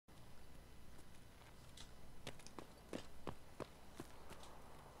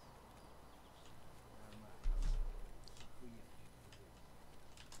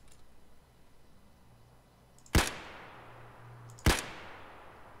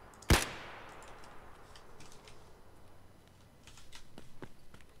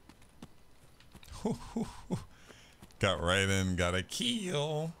Got right in, got a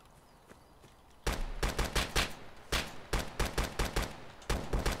kill.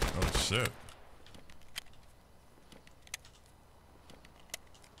 Oh shit.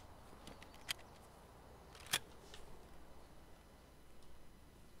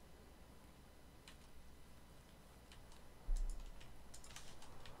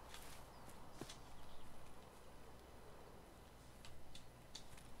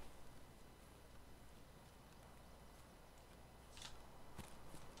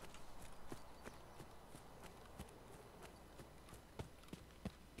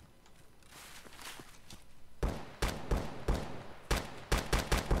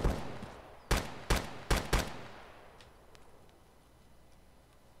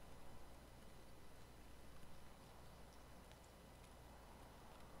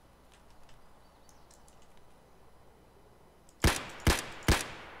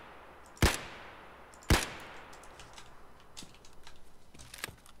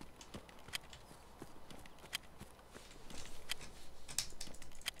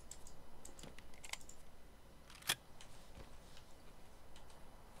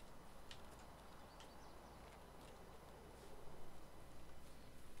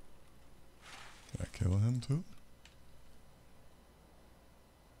 Did I kill him too?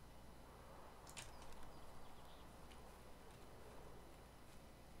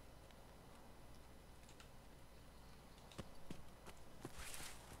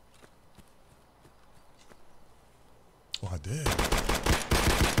 Oh, I did.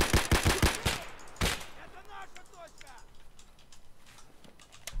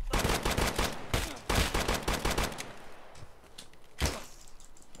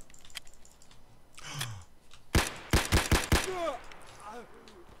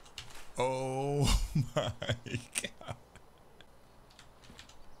 Oh my god.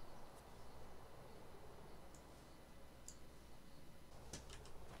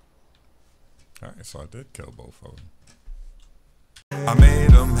 Alright, so I did kill both of them. I made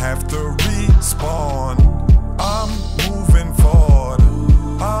them have to respawn. I'm moving forward.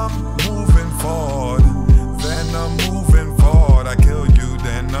 I'm moving forward. Then I'm moving forward. I kill you,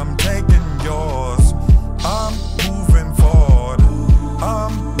 then I'm taking yours. I'm moving forward.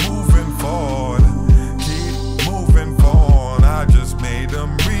 I'm moving forward. Keep moving forward. I just made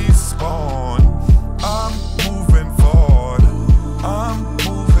them respawn. I'm moving forward. I'm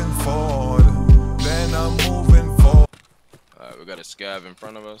moving forward. Then I'm moving forward. Alright, we got a scav in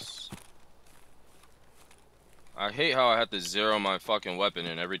front of us. I hate how I have to zero my fucking weapon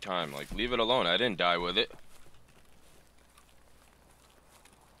in every time. Like, leave it alone. I didn't die with it.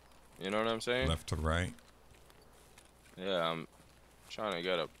 You know what I'm saying? Left to right. Yeah, I'm trying to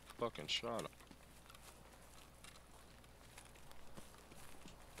get a fucking shot.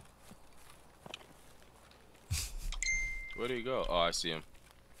 Where do you go? Oh, I see him.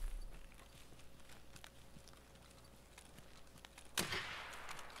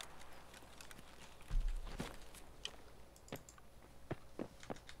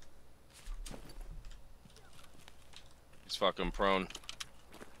 He's fucking prone.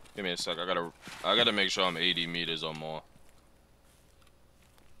 Give me a sec. I gotta make sure I'm 80 meters or more.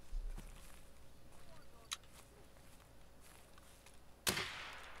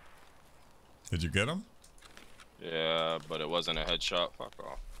 Did you get him? Yeah, but it wasn't a headshot. Fuck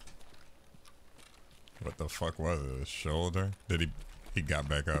off. What the fuck was it? His shoulder? Did he got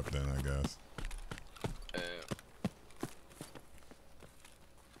back up then, I guess.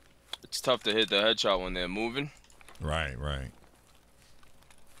 It's tough to hit the headshot when they're moving. Right, right.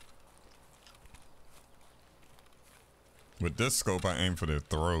 With this scope, I aim for their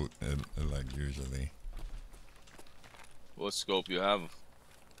throat, like usually. What scope you have?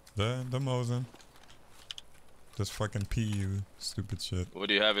 The Mosin. Just fucking PU, stupid shit. What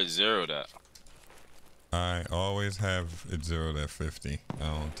do you have it zeroed at? I always have it zeroed at 50. I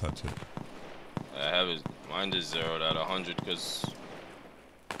don't touch it. I have it. Mine is zeroed at 100 because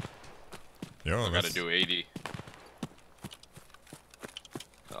Yo, I gotta do 80.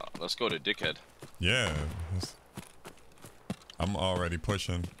 Let's go to Dickhead. Yeah. I'm already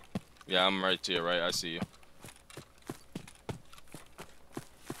pushing. Yeah, I'm right to your right. I see you.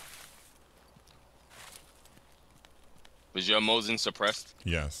 Was your Mosin suppressed?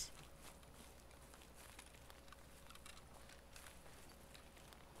 Yes.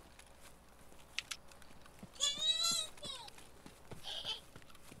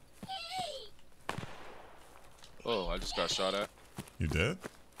 Oh, I just got shot at. You did?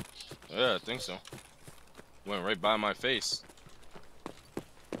 Yeah, I think so. Went right by my face.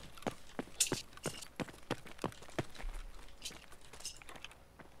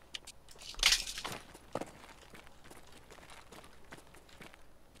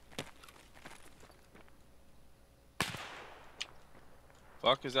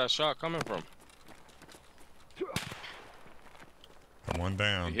 Fuck is that shot coming from? Come on You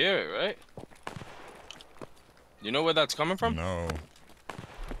down. hear it, right? You know where that's coming from? No.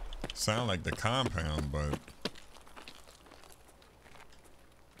 Sound like the compound, but...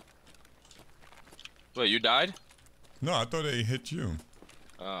 Wait, you died? No, I thought they hit you.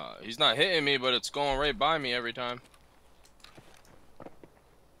 He's not hitting me, but it's going right by me every time.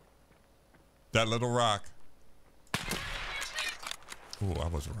 That little rock. Ooh, I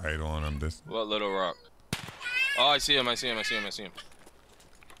was right on him. This. What little rock? Oh, I see him, I see him, I see him, I see him.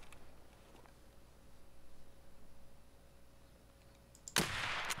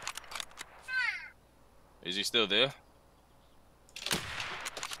 Is he still there?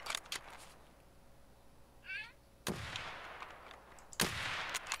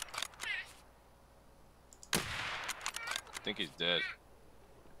 I think he's dead.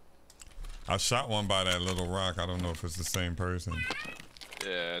 I shot one by that little rock. I don't know if it's the same person.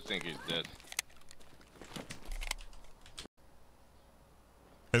 Yeah, I think he's dead.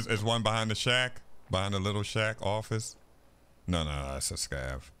 Is one behind the shack? Behind the little shack office? No, that's a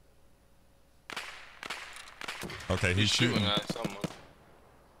scav. Okay, he's shooting. At someone.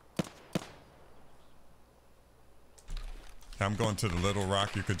 I'm going to the little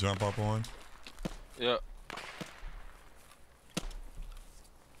rock you could jump up on. Yeah.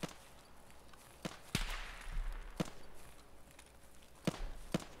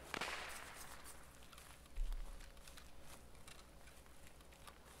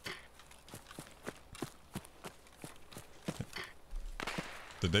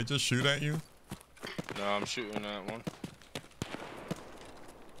 Did they just shoot at you? No, I'm shooting at one.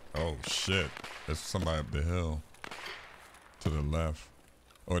 Oh shit. There's somebody up the hill. To the left.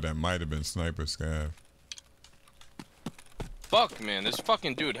 Or that might have been Sniper Scav. Fuck, man, this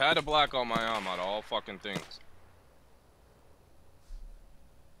fucking dude had to black out my arm out of all fucking things.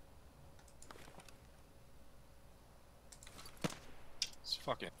 It's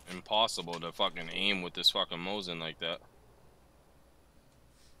fucking impossible to fucking aim with this fucking Mosin like that.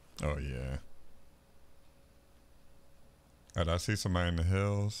 Oh yeah. Alright, I see somebody in the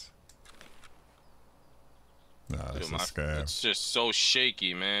hills. Nah, that's Dude, a scav. it's just so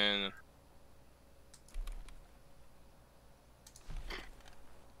shaky, man.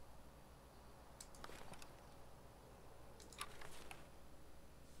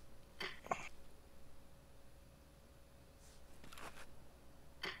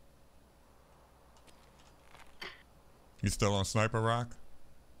 You still on Sniper Rock?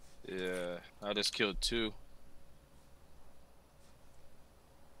 Yeah, I just killed 2.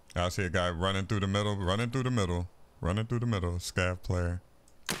 I see a guy running through the middle, scav player.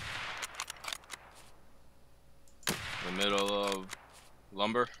 The middle of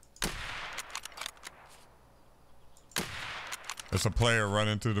lumber. There's a player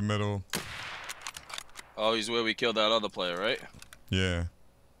running through the middle. Oh, he's where we killed that other player, right? Yeah.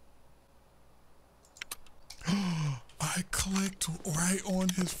 I clicked right on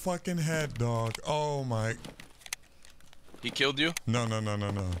his fucking head, dog. Oh my. He killed you? No.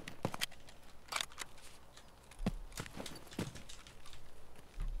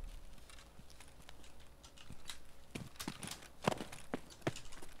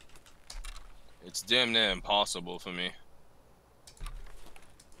 It's damn near impossible for me.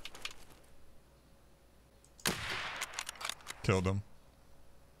 Killed him.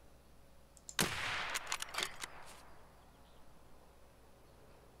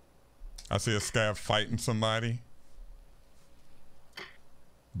 I see a scav fighting somebody.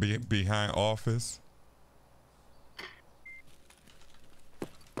 Behind office.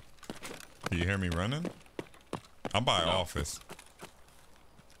 Do you hear me running? I'm by office.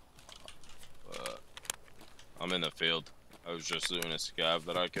 I'm in the field. I was just doing a scav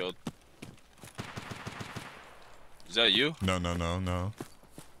that I killed. Is that you? No.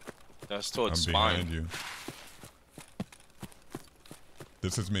 That's towards I'm spine. behind you.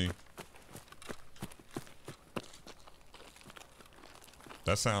 This is me.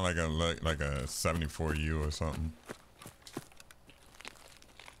 That sound like a 74U or something.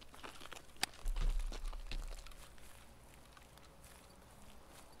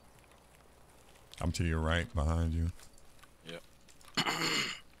 I'm to your right, behind you. Yep.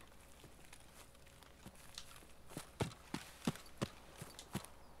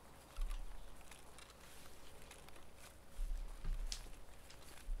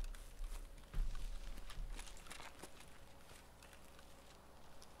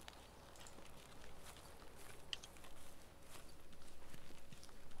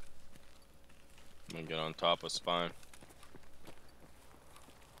 I'm gonna get on top of spine.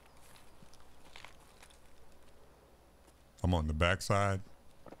 I'm on the backside.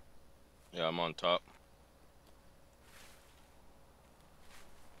 Yeah, I'm on top.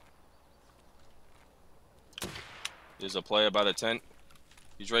 There's a player by the tent.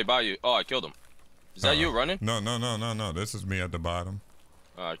 He's right by you. Oh, I killed him. Is that you running? No. This is me at the bottom.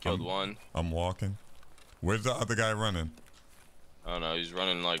 I killed one. I'm walking. Where's the other guy running? I don't know. He's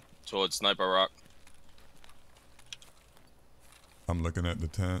running like towards Sniper Rock. I'm looking at the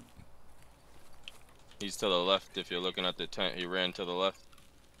tent. He's to the left. If you're looking at the tent, he ran to the left.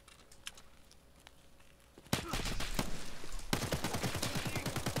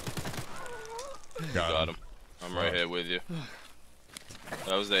 Got him. I'm right here with you.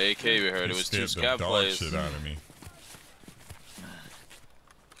 That was the AK we heard. It was two scav players. Shit out of me.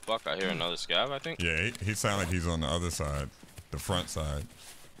 Fuck, I hear another scav, I think. Yeah, he sounds like he's on the other side, the front side.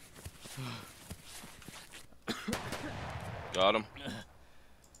 Got him.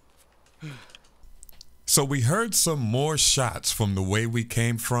 So we heard some more shots from the way we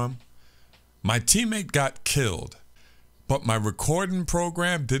came from. My teammate got killed, but my recording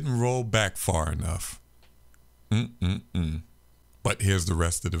program didn't roll back far enough. But here's the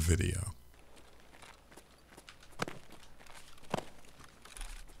rest of the video.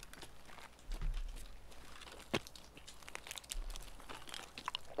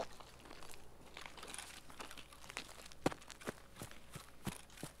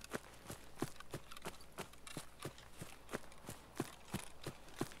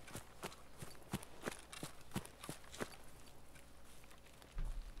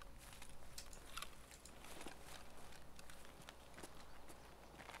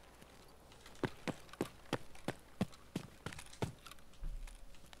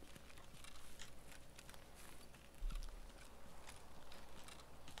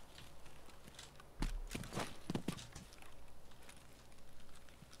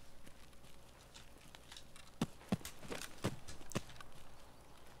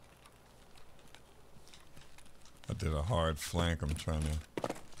 I did a hard flank. I'm trying to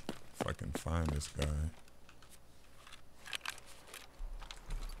fucking find this guy.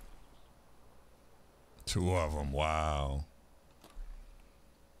 Two of them, wow.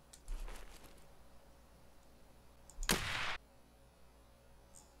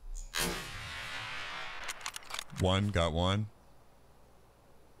 One, got one.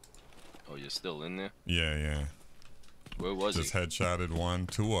 Oh, you're still in there? Yeah. Where was he? Just headshotted one,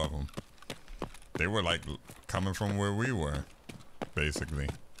 two of them. They were like coming from where we were, basically.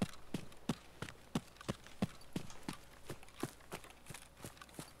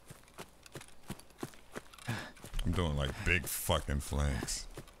 I'm doing like big fucking flanks.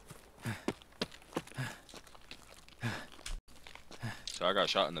 So I got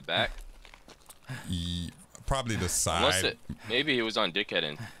shot in the back? Probably the side. Maybe he was on dickhead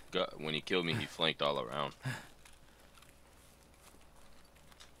and when he killed me, he flanked all around.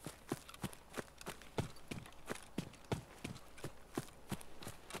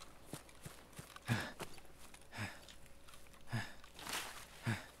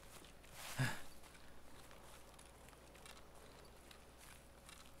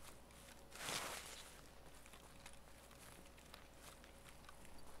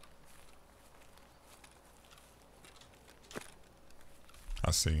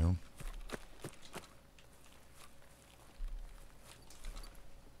 I see him.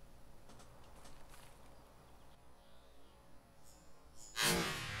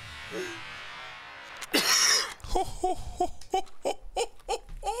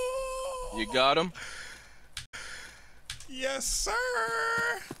 You got him? Yes, sir.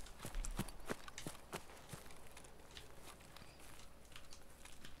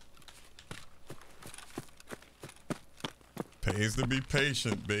 Pays to be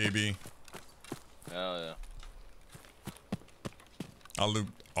patient, baby. Hell yeah. I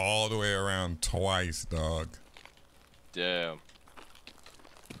looped all the way around twice, dog. Damn.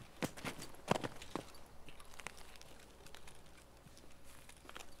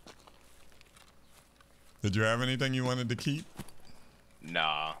 Did you have anything you wanted to keep?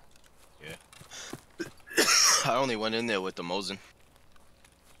 Nah. Yeah. I only went in there with the Mosin.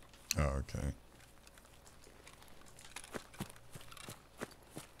 Oh, okay.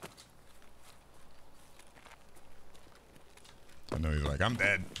 I know he's like, I'm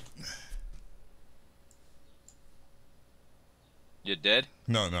dead. You're dead?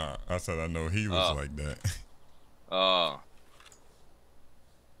 No. I said I know he was like that. Oh.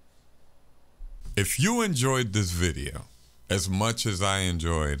 If you enjoyed this video as much as I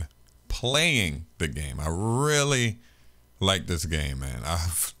enjoyed playing the game, I really like this game, man.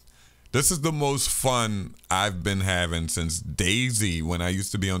 This is the most fun I've been having since DayZ, when I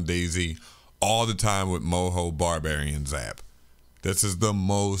used to be on DayZ all the time with Moho Barbarian Zap. This is the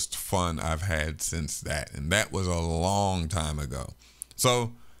most fun I've had since that, and that was a long time ago.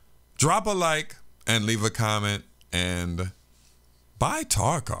 So drop a like and leave a comment and buy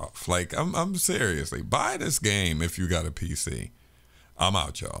Tarkov. Like, I'm seriously, buy this game if you got a PC. I'm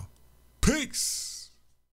out, y'all. Peace.